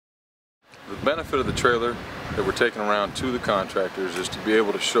The benefit of the trailer that we're taking around to the contractors is to be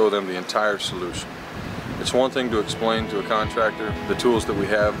able to show them the entire solution. It's one thing to explain to a contractor the tools that we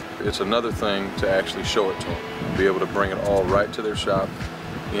have. It's another thing to actually show it to them, be able to bring it all right to their shop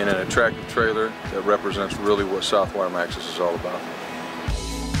in an attractive trailer that represents really what Southwire Maxis is all about.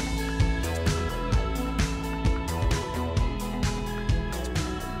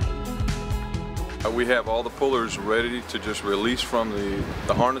 We have all the pullers ready to just release from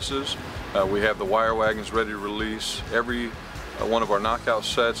the harnesses. We have the wire wagons ready to release. Every one of our knockout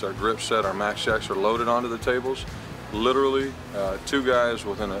sets, our grip set, our max jacks are loaded onto the tables. Literally, two guys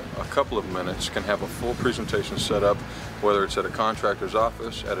within a couple of minutes can have a full presentation set up, whether it's at a contractor's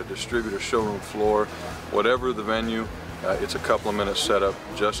office, at a distributor showroom floor, whatever the venue, it's a couple of minutes set up,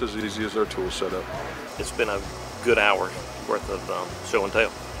 just as easy as our tool setup. It's been a good hour worth of show and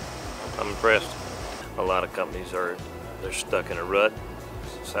tell. I'm impressed. A lot of companies they're stuck in a rut.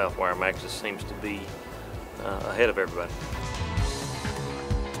 Southwire Maxis seems to be ahead of everybody.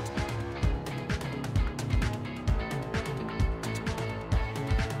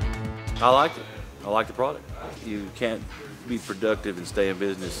 I like it. I like the product. You can't be productive and stay in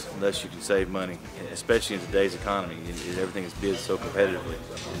business unless you can save money, especially in today's economy. Everything is bid so competitively.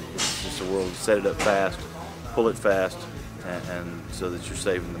 It's just a world, set it up fast, pull it fast, and so that you're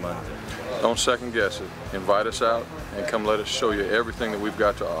saving the money. Don't second guess it. Invite us out and come let us show you everything that we've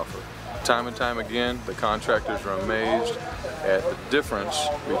got to offer. Time and time again, the contractors are amazed at the difference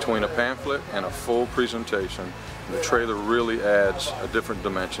between a pamphlet and a full presentation. The trailer really adds a different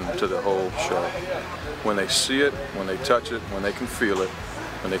dimension to the whole show. When they see it, when they touch it, when they can feel it,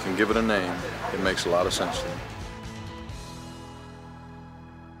 when they can give it a name, it makes a lot of sense to them.